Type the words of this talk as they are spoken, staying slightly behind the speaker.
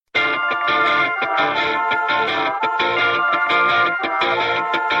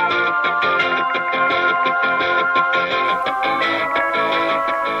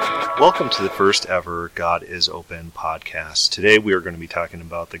Welcome to the first ever God is Open podcast. Today we are going to be talking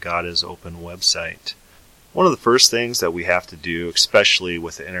about the God is Open website. One of the first things that we have to do, especially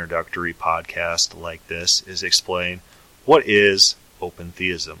with an introductory podcast like this, is explain what is open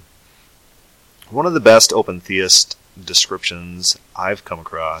theism. One of the best open theist descriptions I've come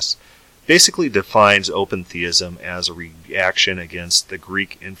across basically defines open theism as a reaction against the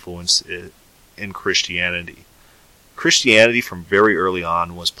Greek influence in Christianity. Christianity from very early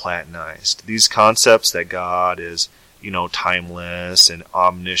on was Platonized. These concepts that God is, timeless and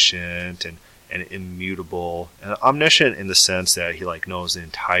omniscient and immutable, and omniscient in the sense that he knows the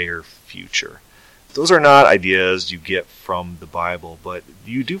entire future. Those are not ideas you get from the Bible, but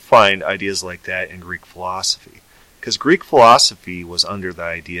you do find ideas like that in Greek philosophy. Because Greek philosophy was under the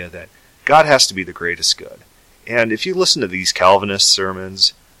idea that God has to be the greatest good. And if you listen to these Calvinist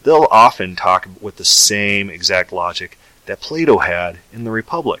sermons, they'll often talk with the same exact logic that Plato had in the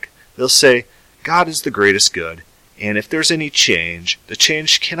Republic. They'll say, God is the greatest good, and if there's any change, the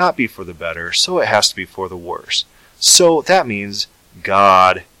change cannot be for the better, so it has to be for the worse. So that means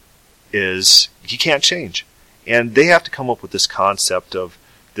God he can't change. And they have to come up with this concept of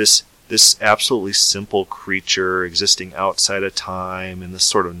this absolutely simple creature existing outside of time and this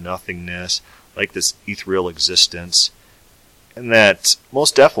sort of nothingness, like this ethereal existence. And that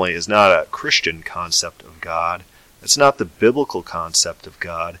most definitely is not a Christian concept of God. It's not the biblical concept of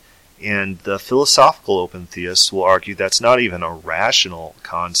God. And the philosophical open theists will argue that's not even a rational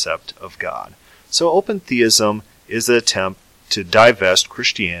concept of God. So open theism is an attempt to divest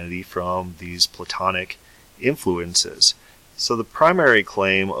Christianity from these Platonic influences. So the primary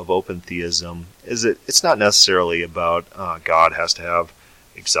claim of open theism is that it's not necessarily about God has to have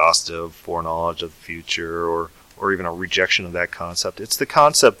exhaustive foreknowledge of the future or even a rejection of that concept. It's the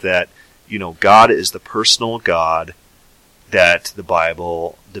concept that, God is the personal God that the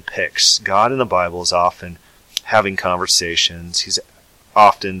Bible depicts. God in the Bible is often having conversations. He's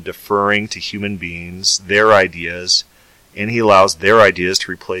often deferring to human beings, their ideas, and he allows their ideas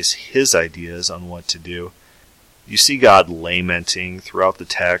to replace his ideas on what to do. You see God lamenting throughout the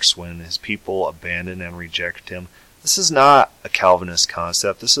text when his people abandon and reject him. This is not a Calvinist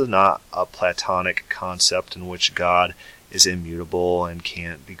concept. This is not a Platonic concept in which God is immutable and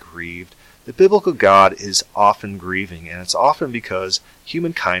can't be grieved. The biblical God is often grieving, and it's often because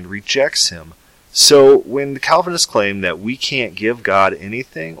humankind rejects him. So when the Calvinists claim that we can't give God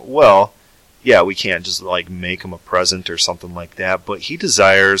anything, well, yeah, we can't just make him a present or something like that, but he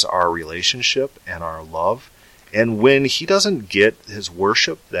desires our relationship and our love. And when he doesn't get his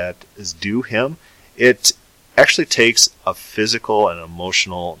worship that is due him, it actually takes a physical and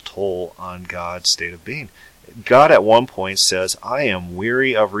emotional toll on God's state of being. God at one point says, I am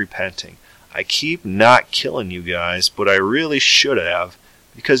weary of repenting. I keep not killing you guys, but I really should have,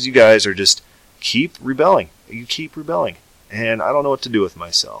 because you guys are just keep rebelling. You keep rebelling, and I don't know what to do with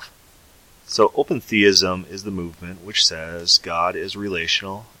myself. So open theism is the movement which says God is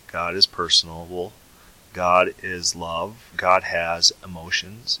relational, God is personable, God is love, God has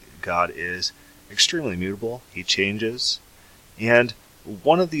emotions, God is extremely mutable, he changes. And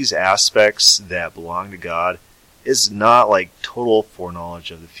one of these aspects that belong to God is not total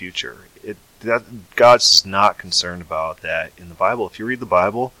foreknowledge of the future. God's not concerned about that in the Bible. If you read the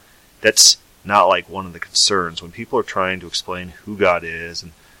Bible, that's not one of the concerns. When people are trying to explain who God is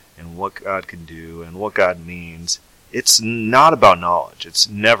and what God can do and what God means, it's not about knowledge. It's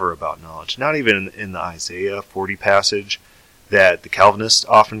never about knowledge. Not even in the Isaiah 40 passage that the Calvinists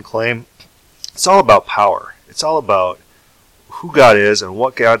often claim. It's all about power. It's all about who God is and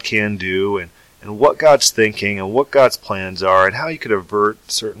what God can do and what God's thinking and what God's plans are and how you could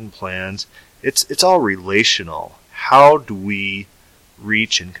avert certain plans. It's all relational. How do we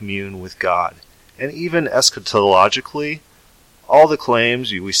reach and commune with God? And even eschatologically, all the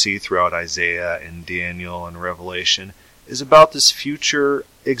claims we see throughout Isaiah and Daniel and Revelation is about this future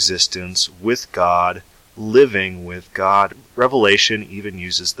existence with God, living with God. Revelation even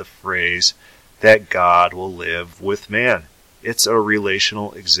uses the phrase that God will live with man. It's a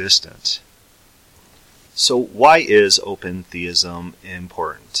relational existence. So why is open theism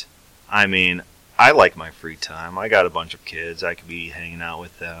important? I mean, I like my free time. I got a bunch of kids. I could be hanging out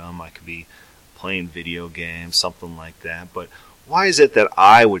with them. I could be playing video games, something like that. But why is it that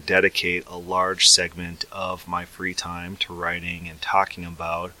I would dedicate a large segment of my free time to writing and talking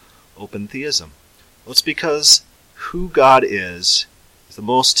about open theism? Well, it's because who God is the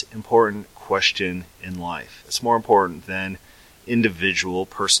most important question in life. It's more important than individual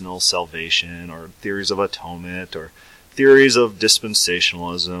personal salvation or theories of atonement or theories of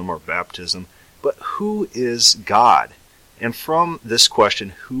dispensationalism or baptism, but who is God? And from this question,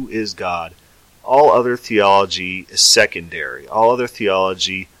 who is God, all other theology is secondary. All other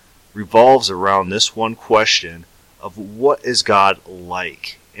theology revolves around this one question of what is God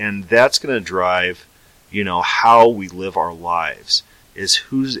like? And that's going to drive, how we live our lives, is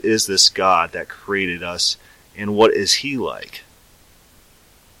who is this God that created us and what is he like?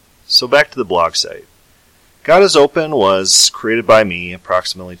 So back to the blog site. God is Open was created by me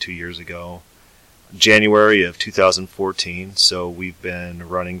approximately 2 years ago, January of 2014, so we've been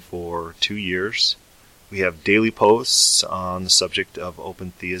running for 2 years. We have daily posts on the subject of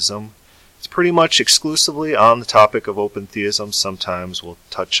open theism. It's pretty much exclusively on the topic of open theism. Sometimes we'll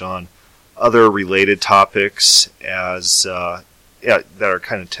touch on other related topics that are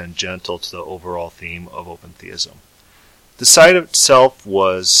kind of tangential to the overall theme of open theism. The site itself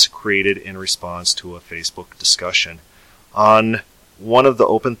was created in response to a Facebook discussion. On one of the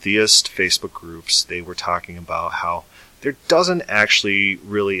open theist Facebook groups, they were talking about how there doesn't actually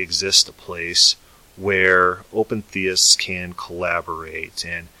really exist a place where open theists can collaborate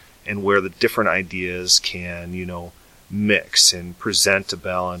and where the different ideas can, mix and present a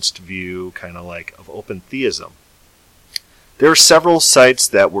balanced view, kind of like of open theism. There are several sites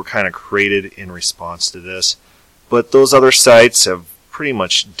that were kind of created in response to this, but those other sites have pretty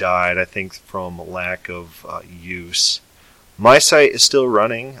much died, I think, from lack of use. My site is still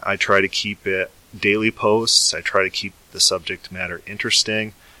running. I try to keep it daily posts. I try to keep the subject matter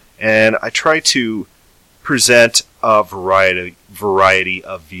interesting, and I try to present a variety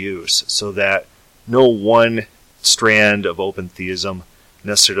of views so that no one strand of open theism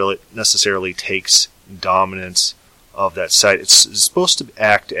necessarily takes dominance of that site. It's supposed to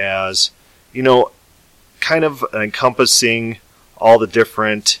act as, kind of encompassing all the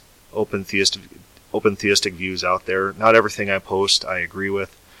different open theistic views out there. Not everything I post I agree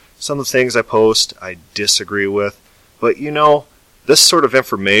with. Some of the things I post I disagree with. But this sort of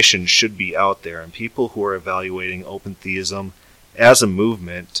information should be out there, and people who are evaluating open theism as a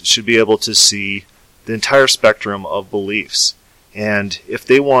movement should be able to see the entire spectrum of beliefs. And if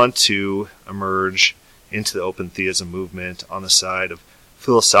they want to emerge into the open theism movement on the side of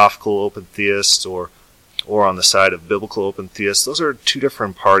philosophical open theists or on the side of biblical open theists, those are two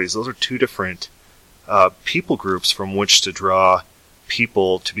different parties. Those are two different people groups from which to draw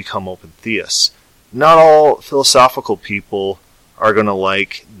people to become open theists. Not all philosophical people are going to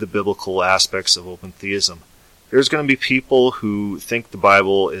like the biblical aspects of open theism. There's going to be people who think the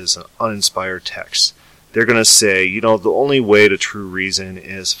Bible is an uninspired text. They're going to say, the only way to true reason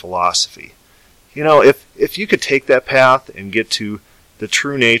is philosophy. If you could take that path and get to the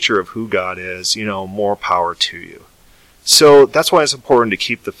true nature of who God is, more power to you. So that's why it's important to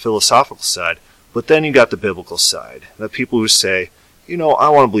keep the philosophical side. But then you got the biblical side. The people who say, I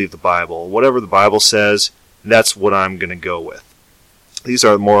want to believe the Bible. Whatever the Bible says, that's what I'm going to go with. These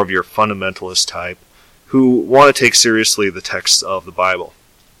are more of your fundamentalist type who want to take seriously the texts of the Bible.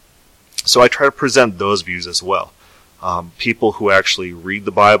 So I try to present those views as well. People who actually read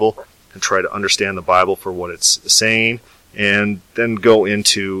the Bible and try to understand the Bible for what it's saying, and then go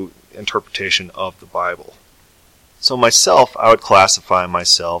into interpretation of the Bible. So myself, I would classify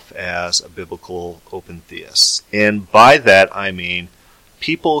myself as a biblical open theist. And by that I mean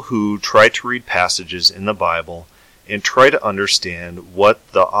people who try to read passages in the Bible and try to understand what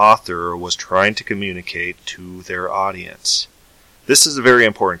the author was trying to communicate to their audience. This is a very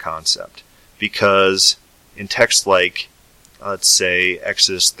important concept because in texts like, let's say,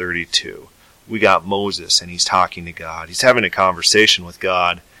 Exodus 32, we got Moses and he's talking to God. He's having a conversation with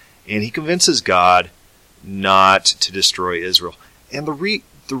God, and he convinces God not to destroy Israel. And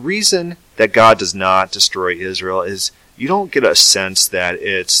the reason that God does not destroy Israel is you don't get a sense that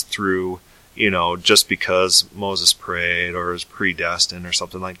it's through, just because Moses prayed or is predestined or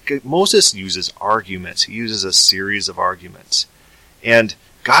something like that. Moses uses arguments. He uses a series of arguments. And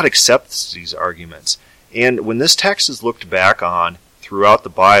God accepts these arguments. And when this text is looked back on throughout the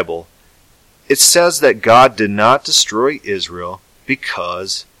Bible, it says that God did not destroy Israel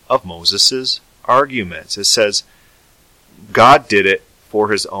because of Moses' arguments. It says God did it for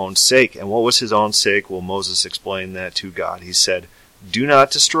his own sake. And what was his own sake? Well, Moses explained that to God. He said, do not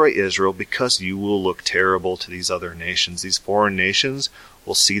destroy Israel because you will look terrible to these other nations. These foreign nations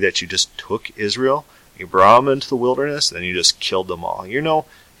will see that you just took Israel, you brought them into the wilderness, and then you just killed them all.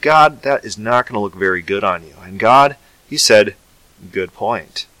 God, that is not going to look very good on you. And God, he said, good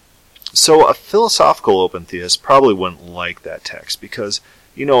point. So a philosophical open theist probably wouldn't like that text because,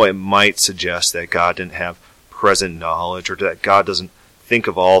 it might suggest that God didn't have present knowledge or that God doesn't think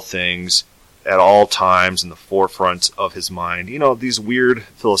of all things at all times in the forefront of his mind. These weird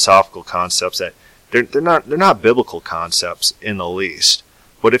philosophical concepts that they're not biblical concepts in the least.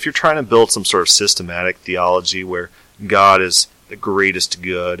 But if you're trying to build some sort of systematic theology where God is the greatest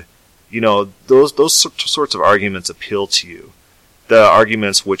good, those sorts of arguments appeal to you. The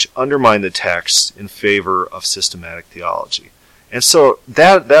arguments which undermine the text in favor of systematic theology. And so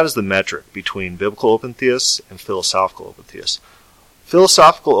that is the metric between biblical open theists and philosophical open theists.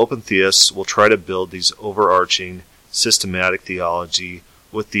 Philosophical open theists will try to build these overarching systematic theology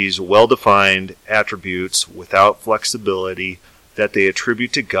with these well-defined attributes without flexibility that they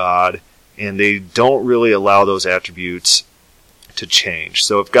attribute to God, and they don't really allow those attributes to change.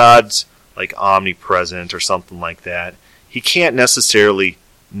 So if God's like omnipresent or something like that, he can't necessarily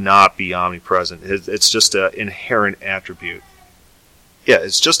not be omnipresent. It's just an inherent attribute. Yeah,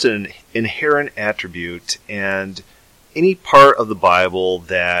 it's just an inherent attribute, and any part of the Bible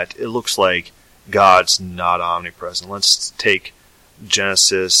that it looks like God's not omnipresent. Let's take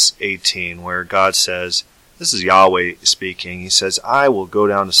Genesis 18, where God says, this is Yahweh speaking, he says, I will go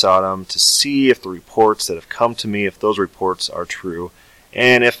down to Sodom to see if the reports that have come to me, if those reports are true,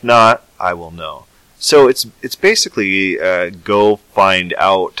 and if not, I will know. So it's basically a go find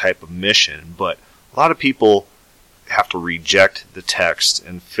out type of mission, but a lot of people have to reject the text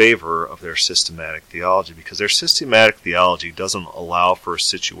in favor of their systematic theology because their systematic theology doesn't allow for a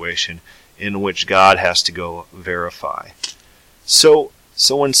situation in which God has to go verify. So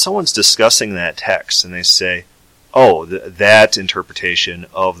when someone's discussing that text and they say, oh, that interpretation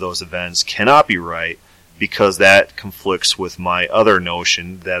of those events cannot be right because that conflicts with my other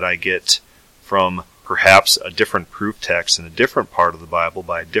notion that I get from perhaps a different proof text in a different part of the Bible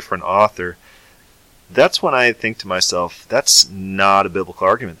by a different author, that's when I think to myself, that's not a biblical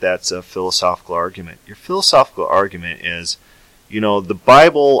argument, that's a philosophical argument. Your philosophical argument is, the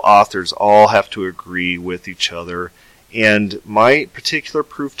Bible authors all have to agree with each other, and my particular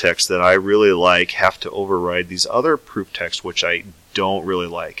proof text that I really like have to override these other proof texts which I don't really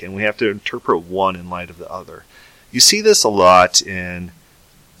like, and we have to interpret one in light of the other. You see this a lot in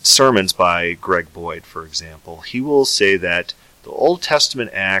sermons by Greg Boyd, for example. He will say that the Old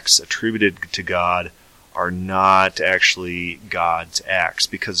Testament acts attributed to God are not actually God's acts,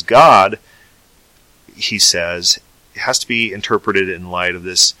 because God, he says, has to be interpreted in light of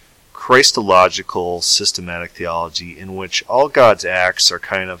this Christological systematic theology in which all God's acts are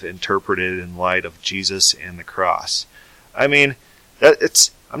kind of interpreted in light of Jesus and the cross. I mean,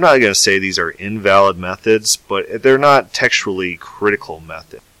 I'm not going to say these are invalid methods, but they're not textually critical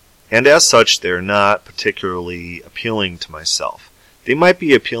methods. And as such, they're not particularly appealing to myself. They might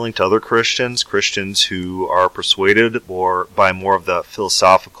be appealing to other Christians who are persuaded by more of the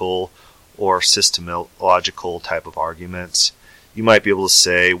philosophical or systemological type of arguments. You might be able to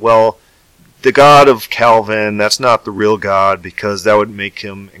say, well, the God of Calvin, that's not the real God because that would make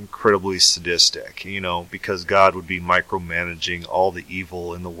him incredibly sadistic, because God would be micromanaging all the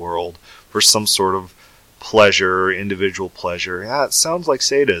evil in the world for some sort of pleasure, individual pleasure. Yeah, it sounds like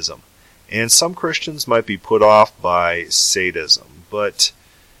sadism. And some Christians might be put off by sadism. But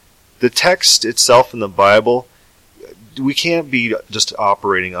the text itself in the Bible, we can't be just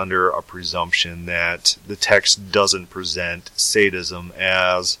operating under a presumption that the text doesn't present sadism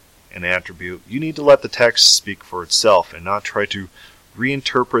as an attribute. You need to let the text speak for itself and not try to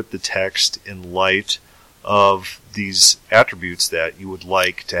reinterpret the text in light of these attributes that you would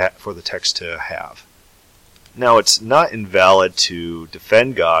like for the text to have. Now, it's not invalid to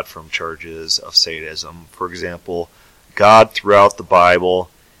defend God from charges of sadism. For example, God throughout the Bible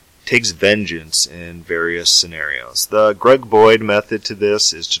takes vengeance in various scenarios. The Greg Boyd method to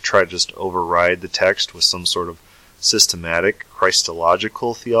this is to try to just override the text with some sort of systematic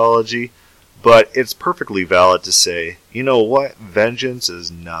Christological theology, but it's perfectly valid to say, you know what, vengeance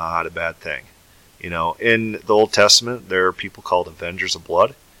is not a bad thing. In the Old Testament, there are people called avengers of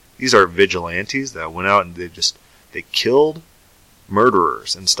blood. These are vigilantes that went out and they killed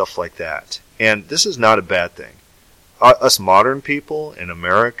murderers and stuff like that. And this is not a bad thing. Us modern people in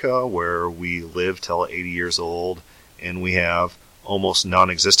America, where we live till 80 years old and we have almost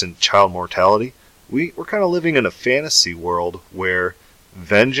non-existent child mortality, we're kind of living in a fantasy world where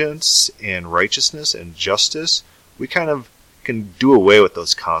vengeance and righteousness and justice, we kind of can do away with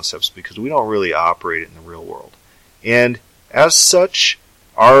those concepts because we don't really operate in the real world. And as such,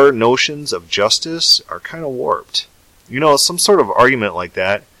 our notions of justice are kind of warped. Some sort of argument like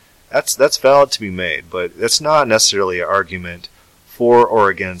that's valid to be made, but that's not necessarily an argument for or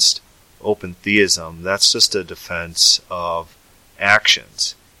against open theism. That's just a defense of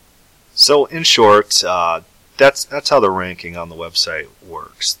actions. So in short, that's how the ranking on the website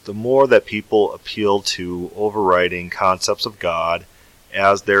works. The more that people appeal to overriding concepts of God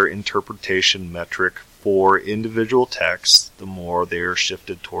as their interpretation metric for individual texts, the more they are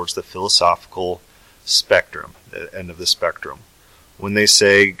shifted towards the philosophical spectrum, the end of the spectrum. When they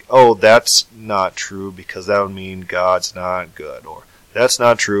say, oh, that's not true because that would mean God's not good, or that's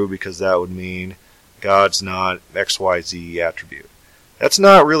not true because that would mean God's not XYZ attribute. That's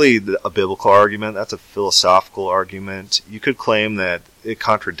not really a biblical argument, that's a philosophical argument. You could claim that it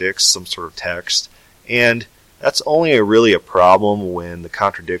contradicts some sort of text, and that's only really a problem when the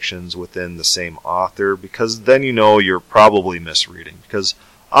contradiction's within the same author, because then you know you're probably misreading, because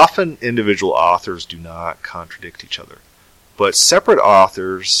often individual authors do not contradict each other. But separate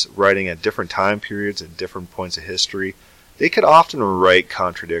authors writing at different time periods and different points of history, they could often write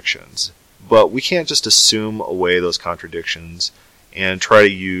contradictions. But we can't just assume away those contradictions and try to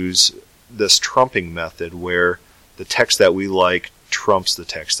use this trumping method where the text that we like trumps the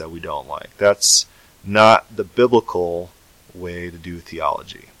text that we don't like. That's not the biblical way to do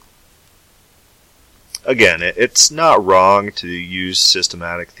theology. Again, it's not wrong to use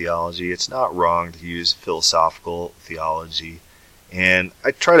systematic theology. It's not wrong to use philosophical theology. And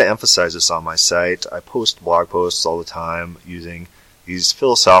I try to emphasize this on my site. I post blog posts all the time using these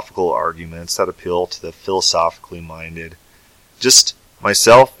philosophical arguments that appeal to the philosophically minded. Just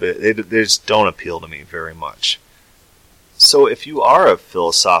myself, they just don't appeal to me very much. So if you are a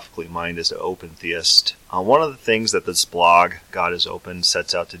philosophically minded open theist, one of the things that this blog, God is Open,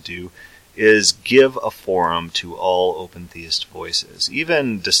 sets out to do is give a forum to all open theist voices,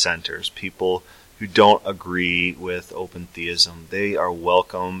 even dissenters, people who don't agree with open theism. They are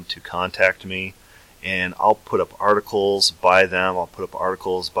welcome to contact me, and I'll put up articles by them. I'll put up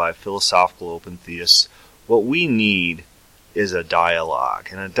articles by philosophical open theists. What we need is a dialogue,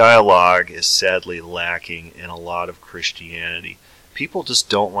 and a dialogue is sadly lacking in a lot of Christianity. People just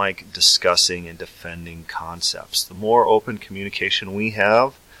don't like discussing and defending concepts. The more open communication we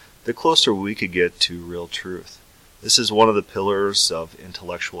have, the closer we could get to real truth. This is one of the pillars of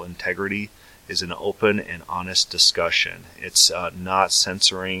intellectual integrity, is an open and honest discussion. It's not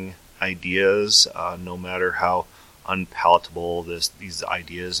censoring ideas, no matter how unpalatable these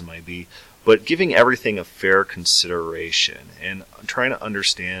ideas might be, but giving everything a fair consideration and trying to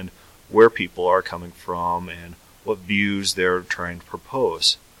understand where people are coming from and what views they're trying to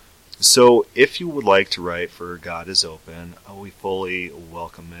propose. So if you would like to write for God is Open, we fully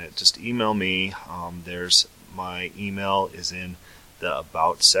welcome it. Just email me. There's my email is in the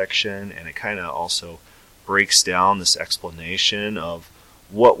About section, and it kind of also breaks down this explanation of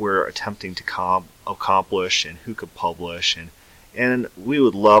what we're attempting to accomplish and who could publish. And we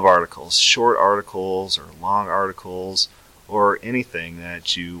would love articles, short articles or long articles or anything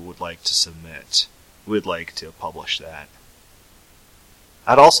that you would like to submit. We'd like to publish that.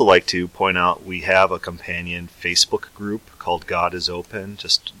 I'd also like to point out we have a companion Facebook group called God is Open.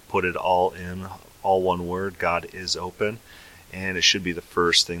 Just put it all in, all one word, God is Open, and it should be the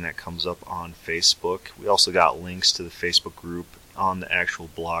first thing that comes up on Facebook. We also got links to the Facebook group on the actual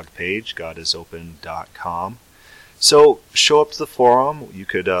blog page, godisopen.com. So show up to the forum. You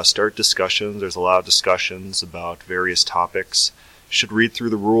could start discussions. There's a lot of discussions about various topics. You should read through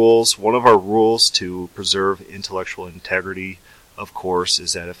the rules. One of our rules to preserve intellectual integrity, of course,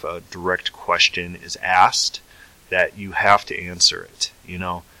 is that if a direct question is asked, that you have to answer it. You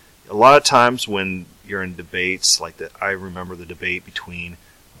know, a lot of times when you're in debates, like I remember the debate between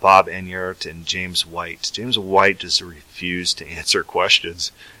Bob Enyart and James White. James White just refused to answer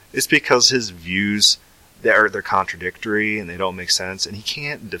questions. It's because his views, they're contradictory and they don't make sense, and he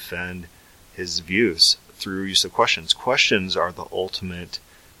can't defend his views through use of questions. Questions are the ultimate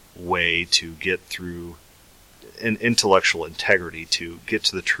way to get through an intellectual integrity, to get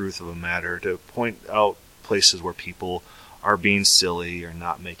to the truth of a matter, to point out places where people are being silly or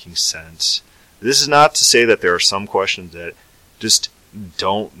not making sense. This is not to say that there are some questions that just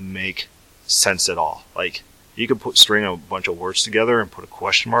don't make sense at all. Like, you could string a bunch of words together and put a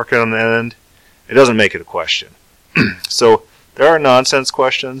question mark on the end. It doesn't make it a question. So there are nonsense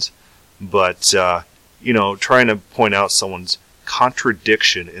questions, but trying to point out someone's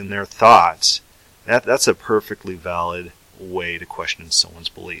contradiction in their thoughts, that's a perfectly valid way to question someone's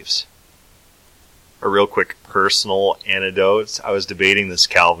beliefs. A real quick personal anecdote. I was debating this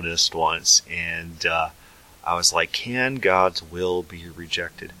Calvinist once, and I was like, can God's will be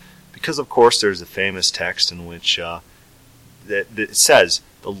rejected? Because, of course, there's a famous text in which that it says,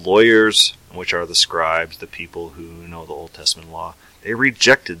 the lawyers, which are the scribes, the people who know the Old Testament law, they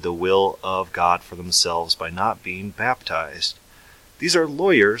rejected the will of God for themselves by not being baptized. These are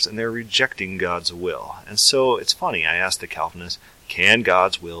lawyers, and they're rejecting God's will. And so it's funny, I asked the Calvinist, can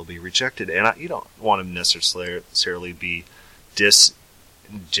God's will be rejected? And you don't want to necessarily be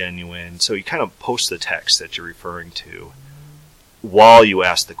disingenuine, so you kind of post the text that you're referring to while you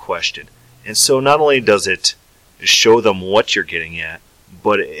ask the question. And so not only does it show them what you're getting at,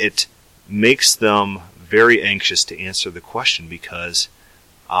 but it makes them very anxious to answer the question, because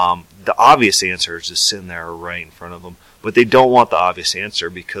the obvious answer is just sitting there right in front of them. But they don't want the obvious answer,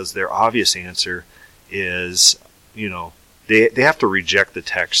 because their obvious answer is, they have to reject the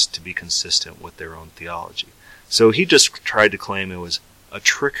text to be consistent with their own theology. So he just tried to claim it was a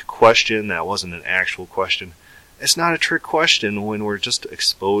trick question that wasn't an actual question. It's not a trick question when we're just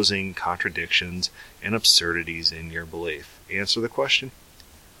exposing contradictions and absurdities in your belief. Answer the question.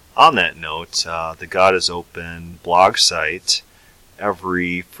 On that note, the God is Open blog site,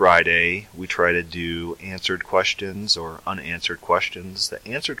 every Friday we try to do answered questions or unanswered questions. The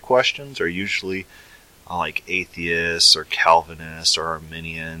answered questions are usually like atheists or Calvinists or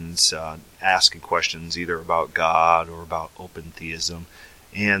Arminians asking questions either about God or about open theism.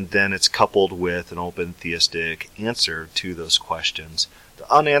 And then it's coupled with an open theistic answer to those questions.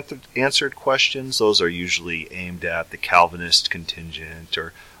 The unanswered questions, those are usually aimed at the Calvinist contingent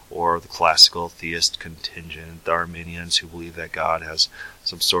or the classical theist contingent, the Arminians who believe that God has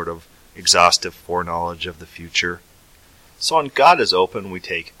some sort of exhaustive foreknowledge of the future. So on God is Open, we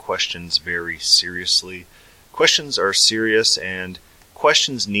take questions very seriously. Questions are serious, and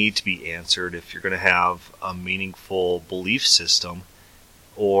questions need to be answered if you're going to have a meaningful belief system,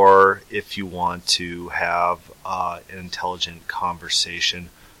 or if you want to have an intelligent conversation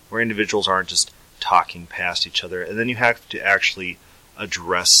where individuals aren't just talking past each other. And then you have to actually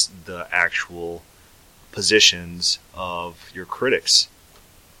address the actual positions of your critics.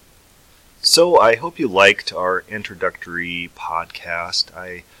 So I hope you liked our introductory podcast.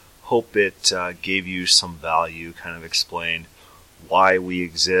 I hope it gave you some value, kind of explained why we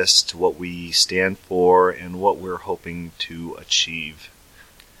exist, what we stand for, and what we're hoping to achieve.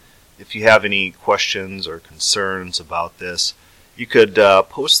 If you have any questions or concerns about this, you could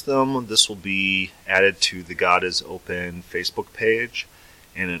post them. This will be added to the God is Open Facebook page,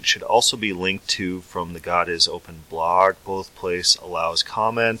 and it should also be linked to from the God is Open blog. Both places allows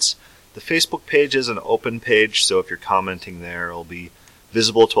comments. The Facebook page is an open page, so if you're commenting there, it'll be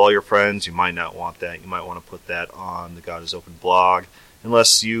visible to all your friends. You might not want that. You might want to put that on the God is Open blog.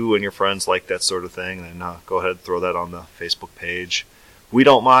 Unless you and your friends like that sort of thing, then go ahead and throw that on the Facebook page. We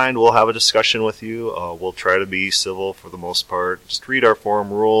don't mind. We'll have a discussion with you. We'll try to be civil for the most part. Just read our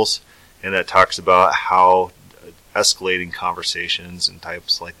forum rules, and that talks about how escalating conversations and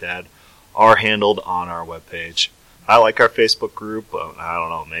types like that are handled on our webpage. I like our Facebook group, but I don't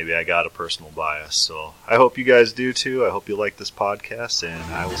know, maybe I got a personal bias. So I hope you guys do too. I hope you like this podcast, and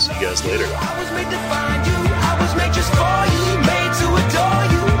I will see you guys later. I was made to find you. I was made just for you.